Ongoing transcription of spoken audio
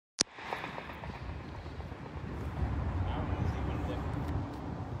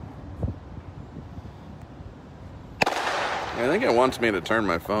I think it wants me to turn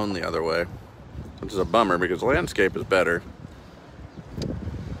my phone the other way, which is a bummer because landscape is better.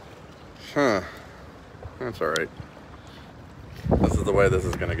 Huh. That's alright. This is the way this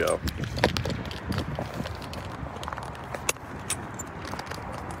is going to go.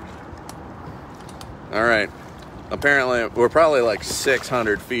 Alright. Apparently, we're probably like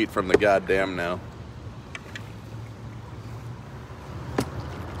 600 feet from the goddamn now.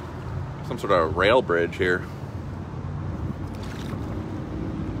 Some sort of rail bridge here.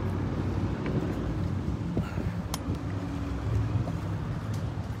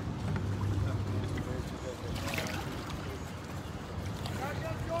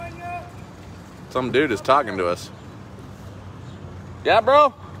 Some dude is talking to us. Yeah,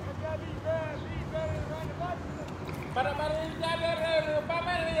 bro?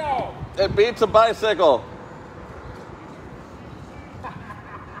 It beats a bicycle.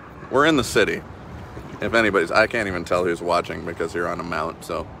 We're in the city. If anybody's, I can't even tell who's watching because you're on a mount,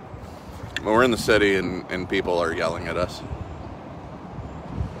 so. But we're in the city and people are yelling at us.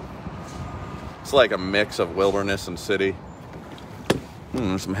 It's like a mix of wilderness and city.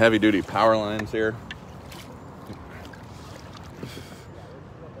 There's some heavy duty power lines here.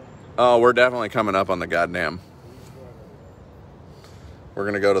 Oh, we're definitely coming up on the goddamn. We're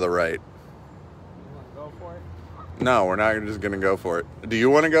gonna go to the right. You want to go for it? No, we're not just gonna go for it. Do you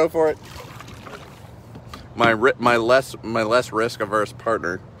want to go for it? My less risk averse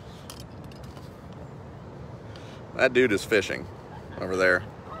partner. That dude is fishing over there.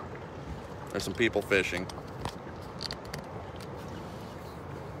 There's some people fishing.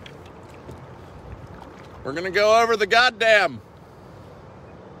 We're gonna go over the goddamn.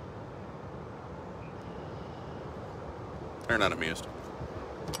 They're not amused.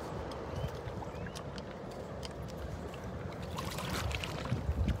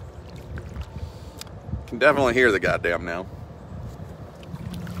 Can definitely hear the goddamn now.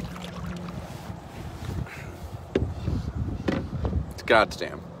 It's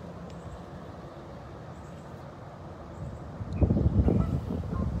goddamn.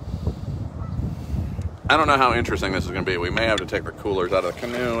 I don't know how interesting this is going to be. We may have to take the coolers out of the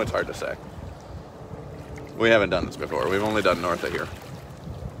canoe. It's hard to say. We haven't done this before. We've only done north of here.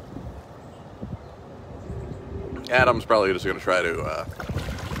 Adam's probably just going to try to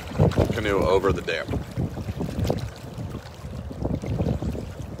canoe over the dam.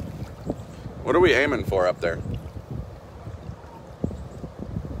 What are we aiming for up there?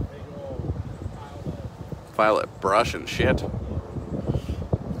 Violet brush and shit.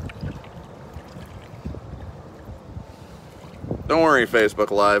 Don't worry,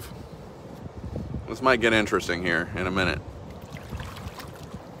 Facebook Live. This might get interesting here in a minute.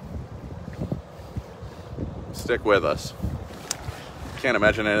 Stick with us. Can't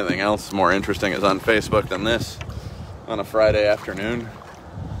imagine anything else more interesting is on Facebook than this on a Friday afternoon.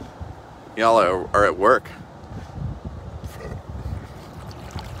 Y'all are at work.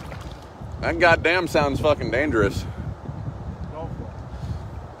 That goddamn sounds fucking dangerous.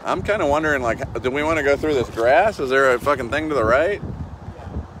 I'm kind of wondering, like, do we want to go through this grass? Is there a fucking thing to the right?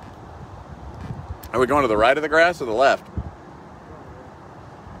 Are we going to the right of the grass or the left?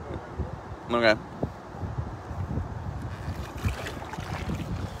 Okay.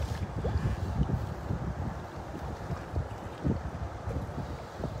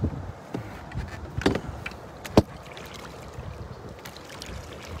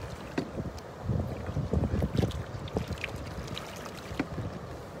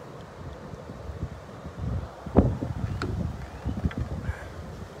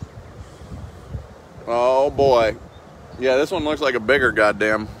 Oh boy. Yeah, this one looks like a bigger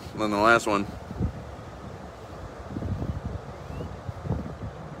goddamn than the last one.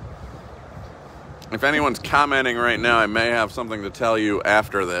 If anyone's commenting right now, I may have something to tell you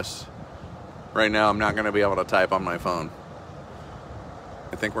after this. Right now, I'm not going to be able to type on my phone.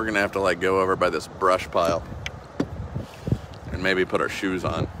 I think we're going to have to, like, go over by this brush pile and maybe put our shoes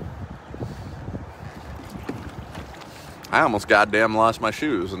on. I almost goddamn lost my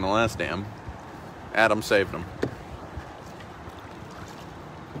shoes in the last dam. Adam saved them.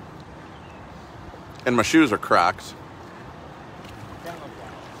 And my shoes are Crocs.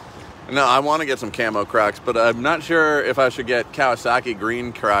 No, I want to get some camo Crocs, but I'm not sure if I should get Kawasaki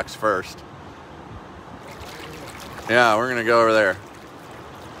green Crocs first. Yeah, we're going to go over there.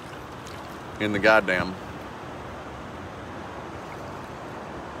 In the goddamn.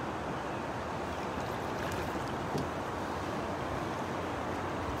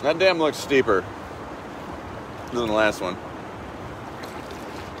 That dam looks steeper than the last one.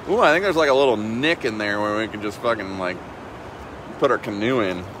 Ooh, I think there's like a little nick in there where we can just fucking like put our canoe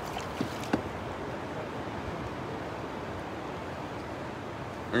in.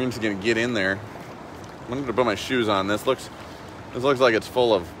 We're just gonna get in there. I'm gonna put my shoes on. This looks like it's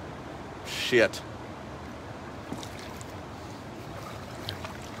full of shit.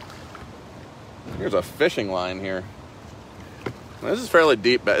 Here's a fishing line here. This is fairly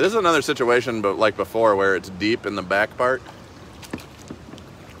deep. This is another situation, but like before, where it's deep in the back part.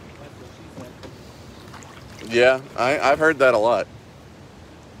 Yeah, I've heard that a lot.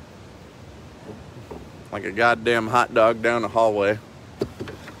 Like a goddamn hot dog down the hallway.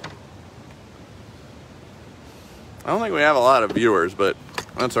 I don't think we have a lot of viewers, but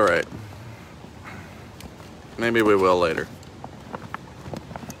that's all right. Maybe we will later.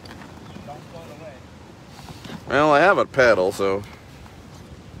 Well, I have a paddle, so.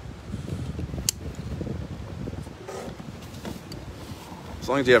 As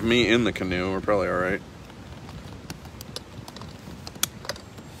long as you have me in the canoe, we're probably all right.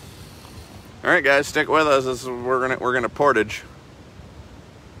 All right, guys, stick with us. We're gonna portage.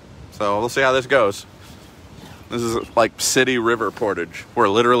 So we'll see how this goes. This is like city river portage. We're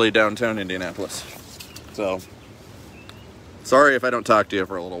literally downtown Indianapolis. So sorry if I don't talk to you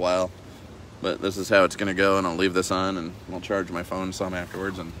for a little while, but this is how it's gonna go, and I'll leave this on and I'll charge my phone some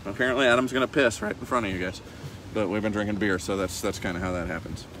afterwards. And apparently Adam's gonna piss right in front of you guys. But we've been drinking beer, so that's kind of how that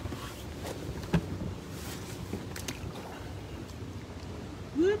happens.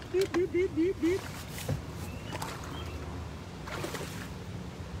 Beep, beep, beep, beep, beep, beep.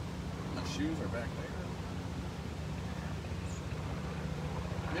 My shoes are back there.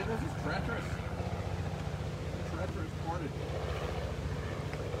 Yeah, this is treacherous. Treacherous portage.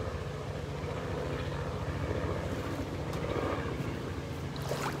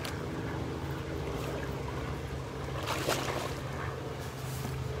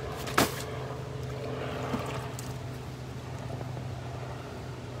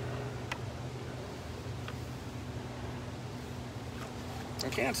 I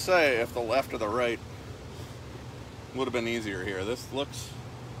can't say if the left or the right would have been easier here. This looks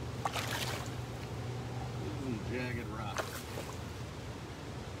jagged rock.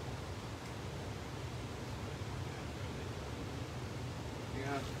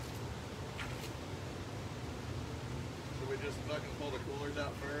 Yeah. Should we just fucking pull the coolers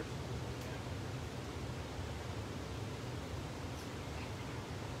out first?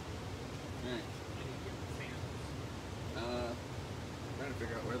 Alright. Trying to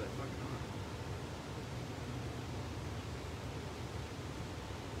figure out where they fucking are.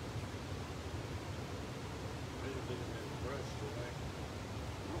 I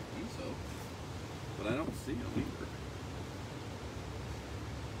don't think so. But I don't see them either.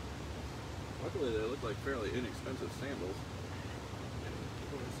 Luckily they look like fairly inexpensive sandals.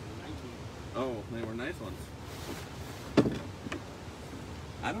 Oh, they were nice ones.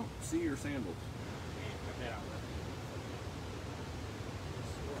 I don't see your sandals.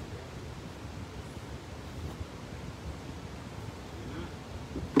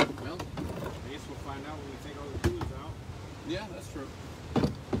 Well, I guess we'll find out when we take all the tools out. yeah, that's true.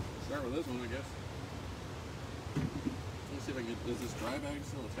 Start with this one, I guess. Let's see if I can get. Is this dry bag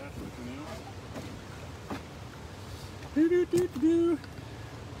still attached to the canoe?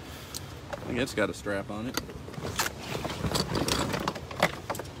 I think it's got a strap on it.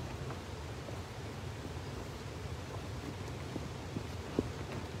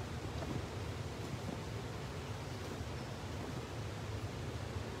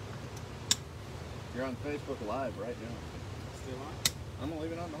 You're on Facebook Live right now. Still on? I'm gonna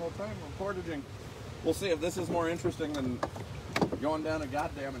leave it on the whole time. We're portaging. We'll see if this is more interesting than going down a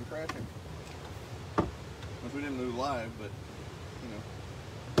goddamn and crashing. Which we didn't do live, but you know.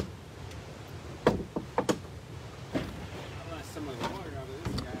 I'll let some of the water out of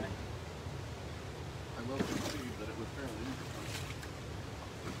this guy. I will concede that it was fairly interesting.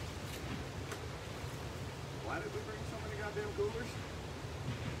 Why did we bring so many goddamn coolers?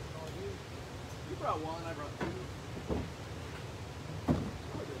 You brought one, I brought two.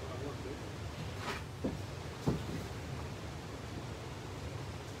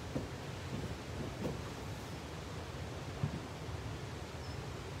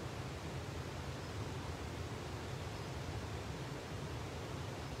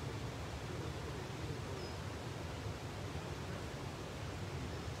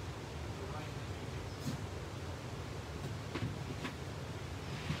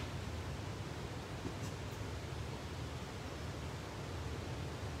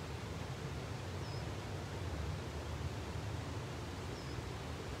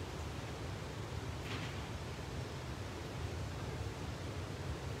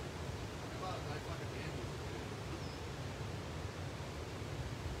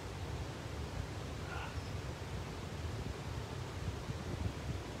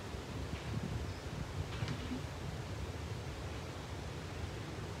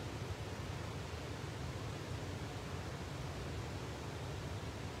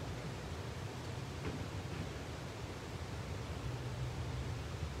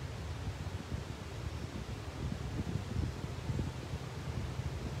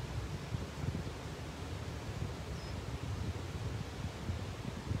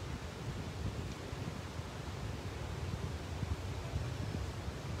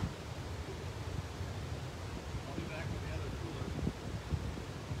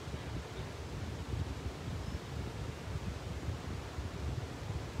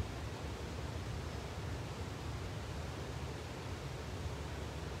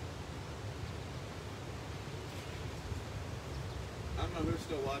 know who's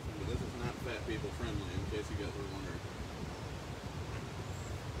still watching, but this is not fat people friendly, in case you guys were wondering.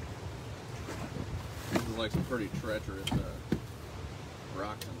 This is like some pretty treacherous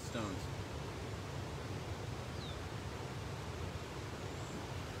rocks and stones.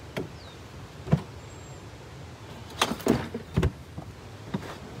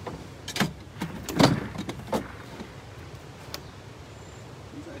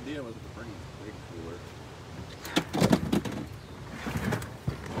 Whose idea was to bring this big cooler?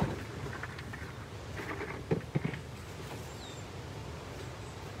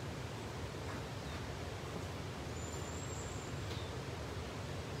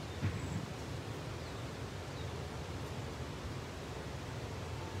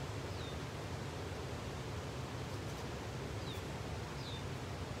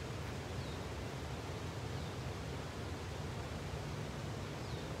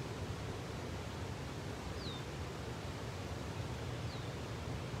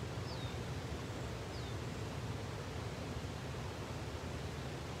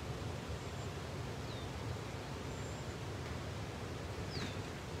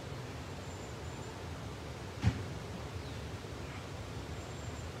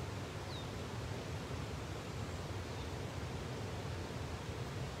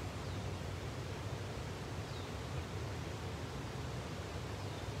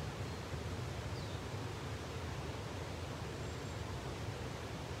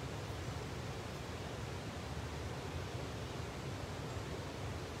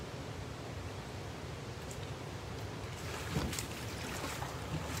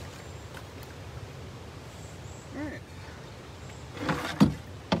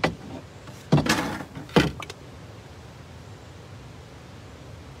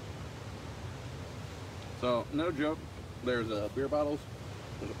 So, no joke, there's beer bottles,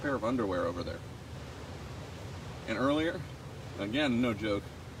 there's a pair of underwear over there. And earlier, again, no joke,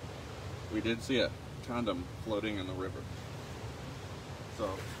 we did see a condom floating in the river. So,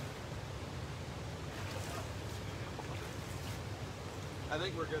 I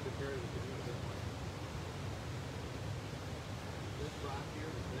think we're good to carry the canoe at this point. This rock here,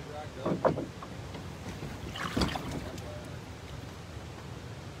 this big rock does.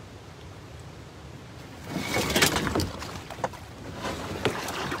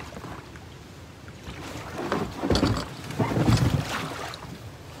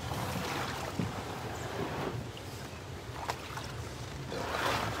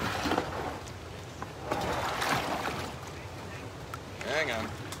 Hang on.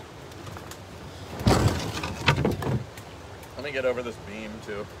 Let me get over this beam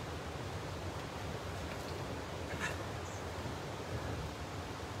too.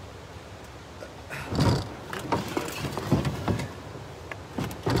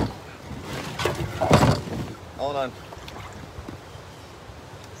 Hold on.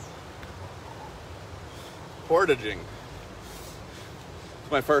 Portaging.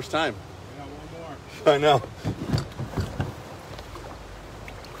 It's my first time. I got one more. I know.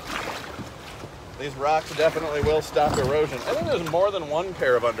 These rocks definitely will stop erosion. I think there's more than one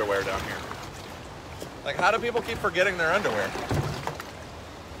pair of underwear down here. Like, how do people keep forgetting their underwear?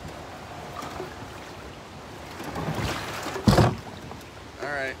 All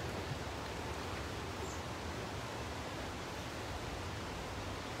right.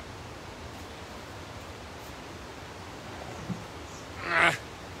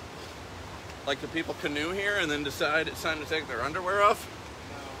 Like, do people canoe here and then decide it's time to take their underwear off?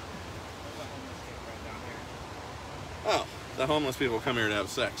 Oh, the homeless people come here to have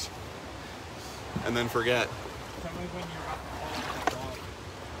sex. And then forget. Tell me when you're up.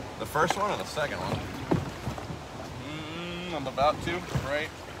 The first one or the second one? I'm about to, right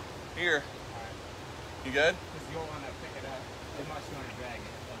here. Alright. You good? Because you'll want to pick it up. Unless you want to drag it.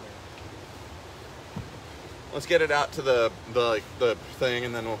 Let's get it out to the thing,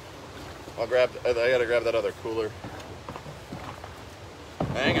 and then I'll grab. I gotta grab that other cooler.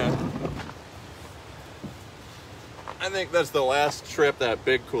 Hang on. I think that's the last trip that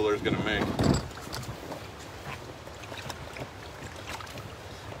big cooler is gonna make.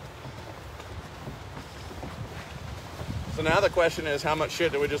 So now the question is, how much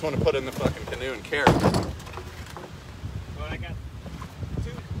shit do we just want to put in the fucking canoe and carry? Well, I got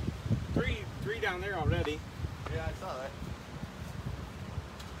three down there already. Yeah, I saw that.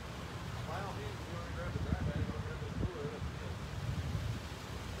 By all means, if you want to grab the dry bag, I'll grab this cooler.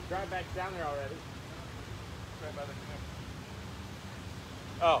 The dry bag's down there already. Right by the canoe.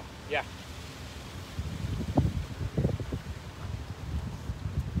 Oh, yeah.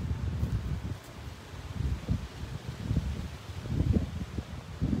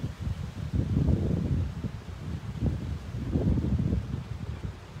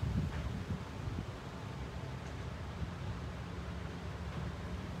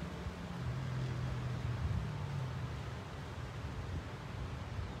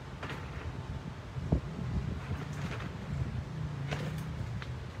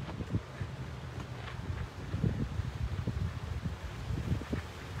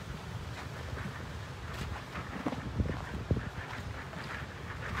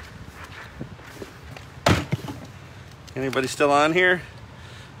 Anybody still on here?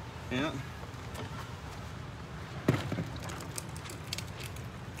 Yeah.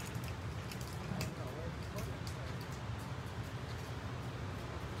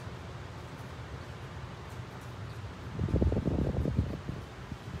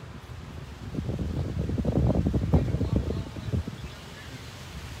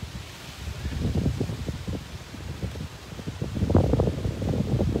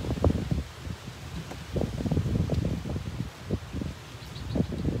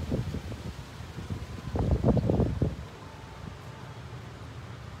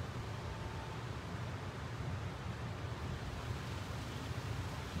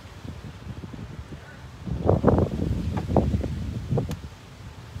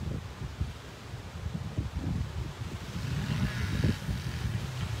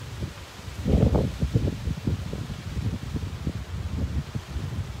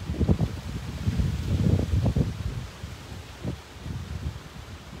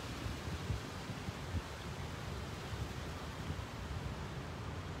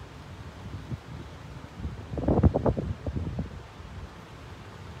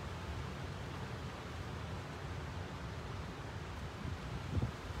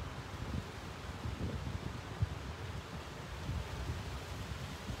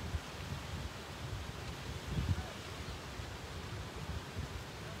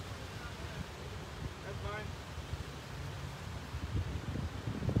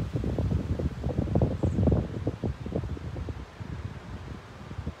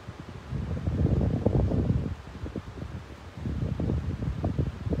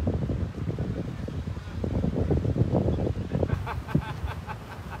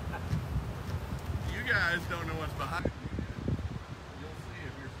 Don't know what's behind you. You'll see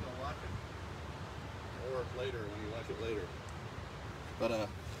if you're still watching, or later when you watch it later. But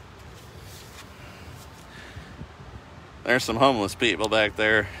there's some homeless people back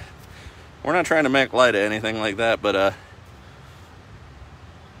there. We're not trying to make light of anything like that, but I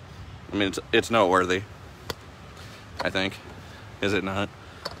mean it's noteworthy. I think, is it not?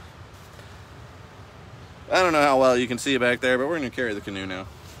 I don't know how well you can see back there, but we're gonna carry the canoe now.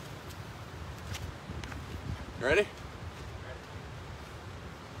 Ready?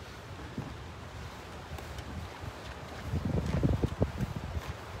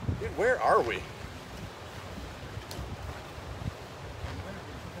 Dude, where are we?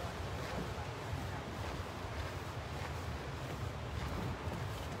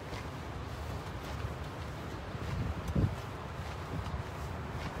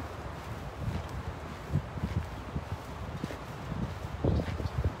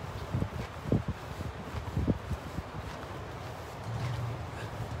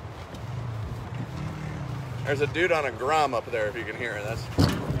 There's a dude on a grom up there if you can hear it. That's...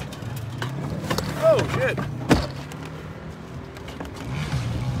 Oh, shit.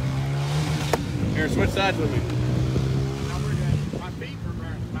 Here, switch sides with me. No, we're good. My feet are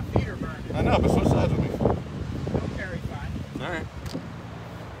burning. My feet are burning. I know, but switch sides with me. Don't carry fine. All right.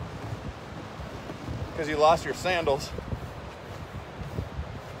 Because you lost your sandals.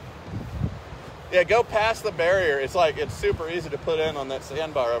 Yeah, go past the barrier. It's like, it's super easy to put in on that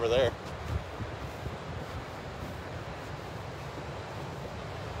sandbar over there.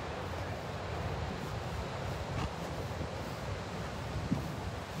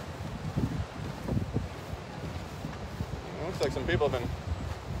 Looks like some people have been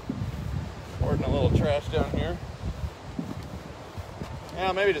hoarding a little trash down here.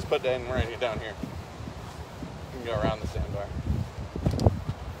 Yeah, maybe just put that right down here. You can go around the sandbar.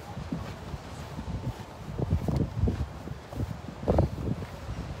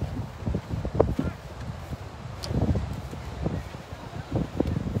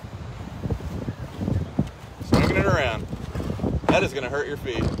 Swinging it around. That is going to hurt your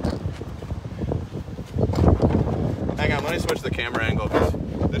feet. Hang on, let me switch the camera angle because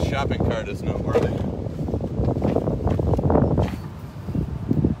this shopping cart is noteworthy.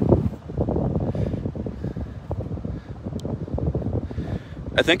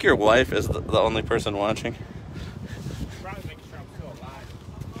 I think your wife is the only person watching. Probably making sure I'm still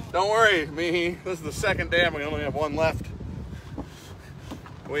alive. Don't worry, Mihi. This is the second dam. We only have one left.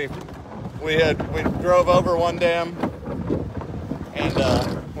 We drove over one dam, and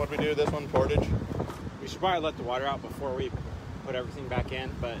what'd we do? This one, portage. We should probably let the water out before we put everything back in,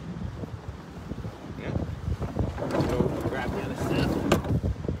 but Yeah. we'll grab the other stuff.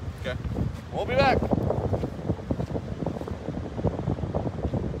 Okay. We'll be back.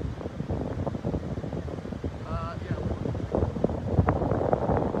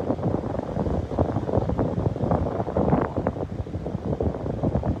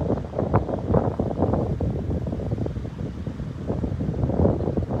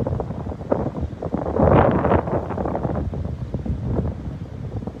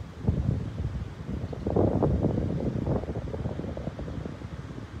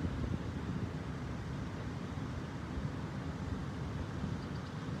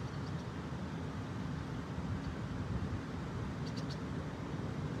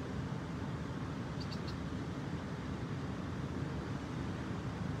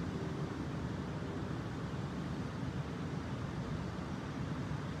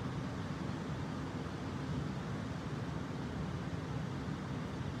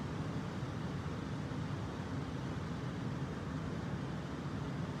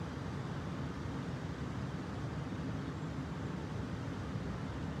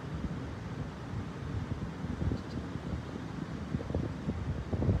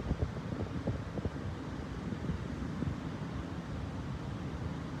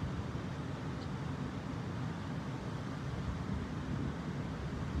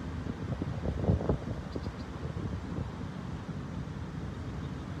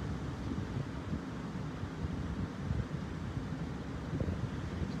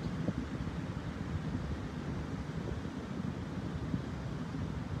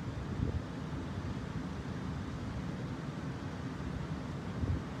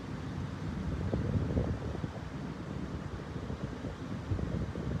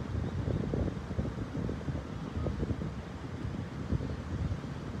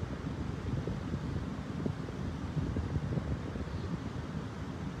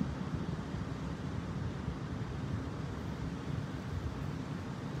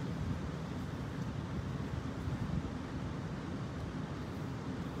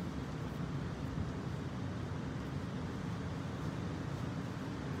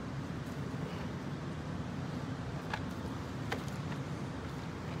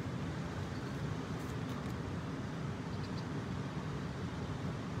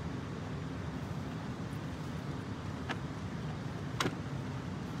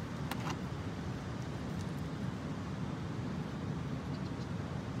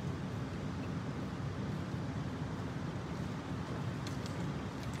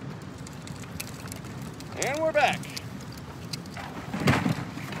 And we're back.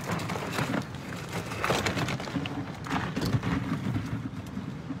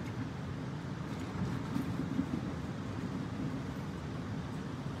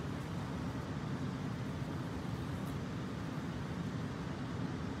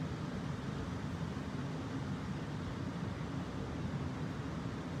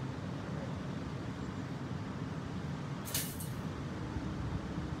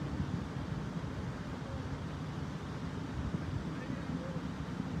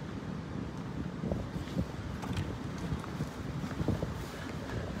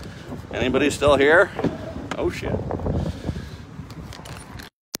 Anybody still here? Oh shit.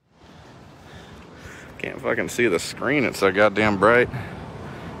 Can't fucking see the screen, it's so goddamn bright.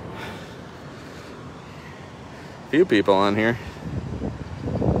 Few people on here.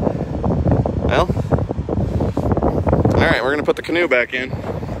 Well, alright, we're gonna put the canoe back in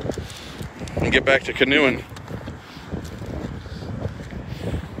and get back to canoeing.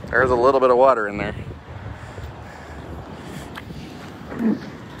 There's a little bit of water in there.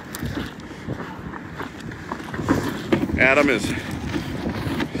 Adam is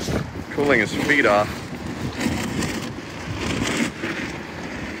cooling his feet off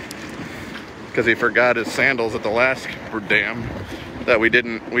because he forgot his sandals at the last dam that we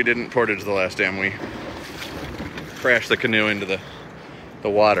didn't portage the last dam. We crashed the canoe into the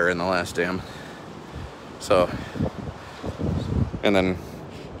water in the last dam. So, and then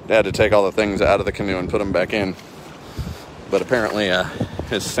had to take all the things out of the canoe and put them back in. But apparently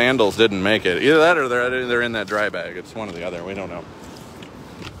his sandals didn't make it. Either that or they're in that dry bag. It's one or the other. We don't know.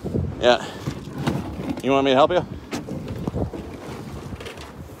 Yeah. You want me to help you?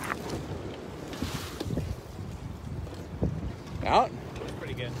 Out? That's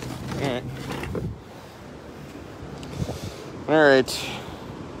pretty good. Alright. Alright.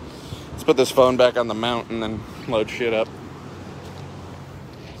 Let's put this phone back on the mount and then load shit up.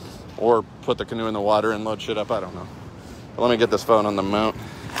 Or put the canoe in the water and load shit up. I don't know. But let me get this phone on the mount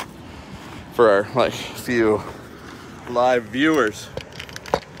for our few live viewers.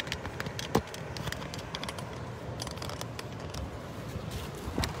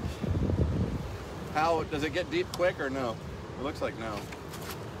 How does it get deep quick or no? It looks like no. I'm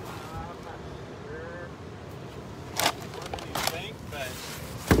not sure more than you think, but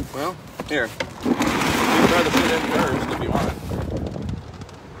Well, here. You can try the shit in first if you want.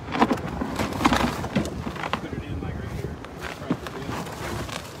 put it in like right here.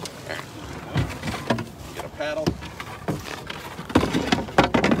 Get a paddle.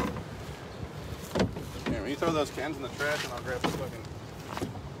 Here, will you throw those cans in the trash and I'll grab the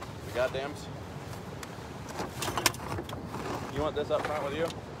goddams. You want this up front with you?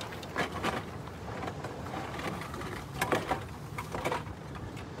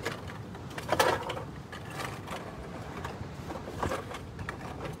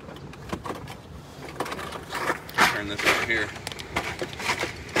 Turn this over here.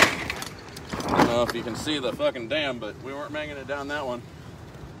 I don't know if you can see the fucking dam, but we weren't making it down that one.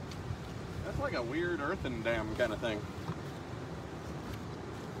 That's like a weird earthen dam kind of thing.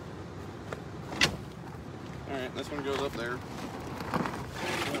 Alright, this one goes up there.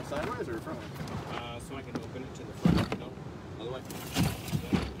 You want sideways or front? so I can open it to the front. No, Other way?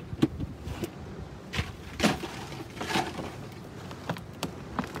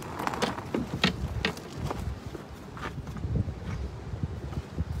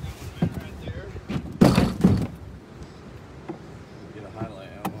 right there. Get a highlight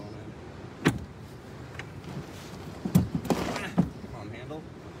elbow on it. Come on, handle.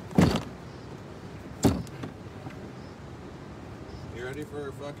 You ready for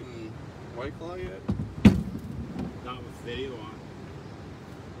a fucking White Claw yet? Not with video on.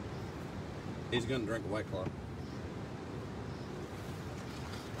 He's gonna drink a White Claw.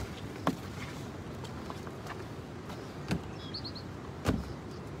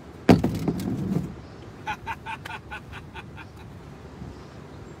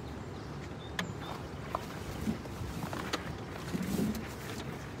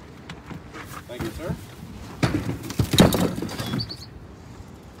 Thank you, sir.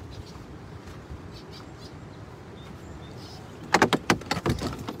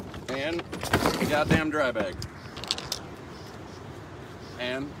 And a goddamn dry bag.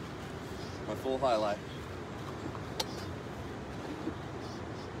 And my full highlight.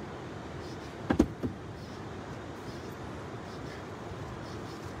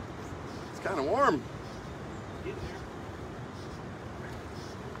 It's kind of warm. Get there.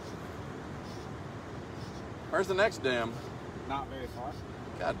 Where's the next dam? Not very far.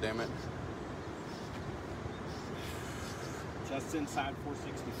 God damn it. That's inside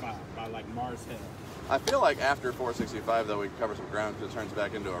 465 by like Mars Hill. I feel like after 465 though we cover some ground because it turns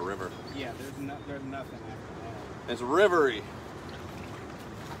back into a river. Yeah, there's nothing after that. It's rivery.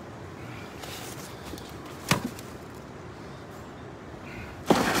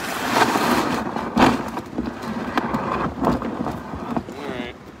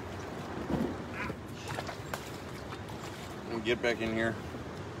 Alright. Let me get back in here.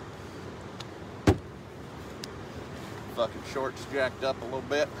 Fucking shorts jacked up a little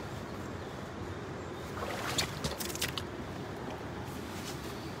bit.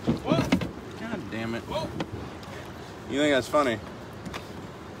 Whoa! God damn it. Whoa! You think that's funny? It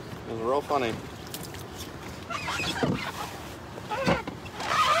was real funny.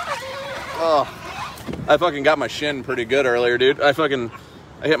 Oh, I fucking got my shin pretty good earlier, dude. I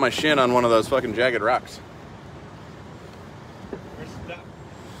hit my shin on one of those fucking jagged rocks. We're stuck.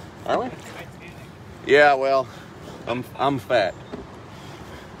 Are we? Titanic. Yeah, well, I'm fat.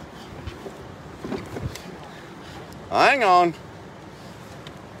 Hang on.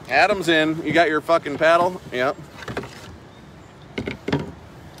 Adam's in. You got your fucking paddle? Yep.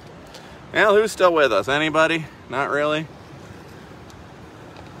 Well, who's still with us? Anybody? Not really.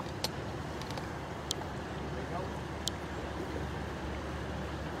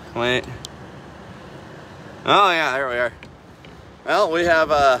 Wait. Oh yeah, there we are. Well, we have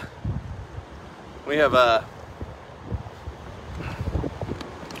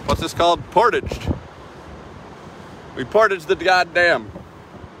what's this called? Portaged. We portaged the goddamn.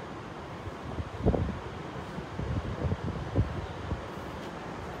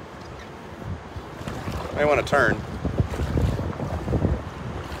 I want to turn.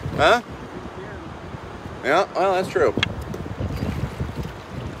 Huh? Yeah, well, that's true.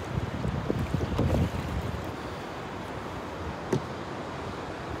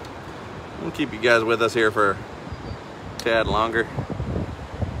 We'll keep you guys with us here for a tad longer.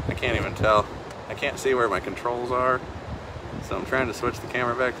 I can't even tell. I can't see where my controls are, so I'm trying to switch the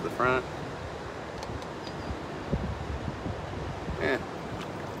camera back to the front. Yeah.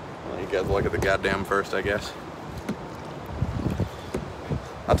 Well, you guys look at the goddamn first, I guess.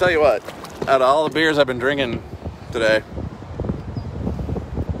 I'll tell you what, out of all the beers I've been drinking today,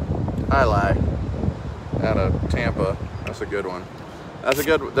 I lie. Out of Tampa, that's a good one. That's a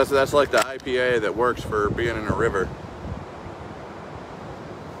good, that's like the IPA that works for being in a river.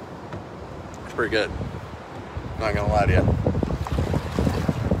 It's pretty good. Not gonna lie to you.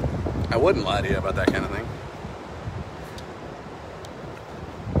 I wouldn't lie to you about that kind of thing.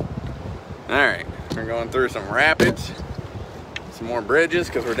 Alright, we're going through some rapids, some more bridges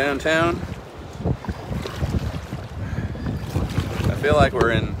because we're downtown. I feel like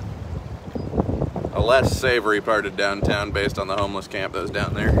we're in a less savory part of downtown based on the homeless camp that was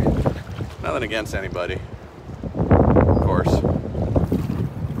down there. Nothing against anybody, of course.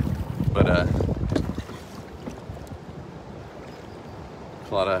 But there's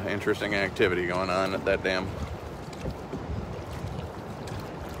a lot of interesting activity going on at that dam.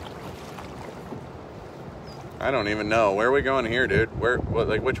 I don't even know. Where are we going here, dude?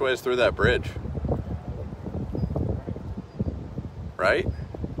 Like, which way is through that bridge? Right?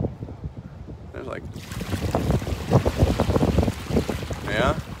 There's like...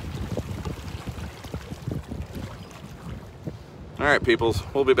 Yeah? Alright, peoples.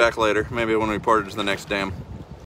 We'll be back later. Maybe when we portage the next dam.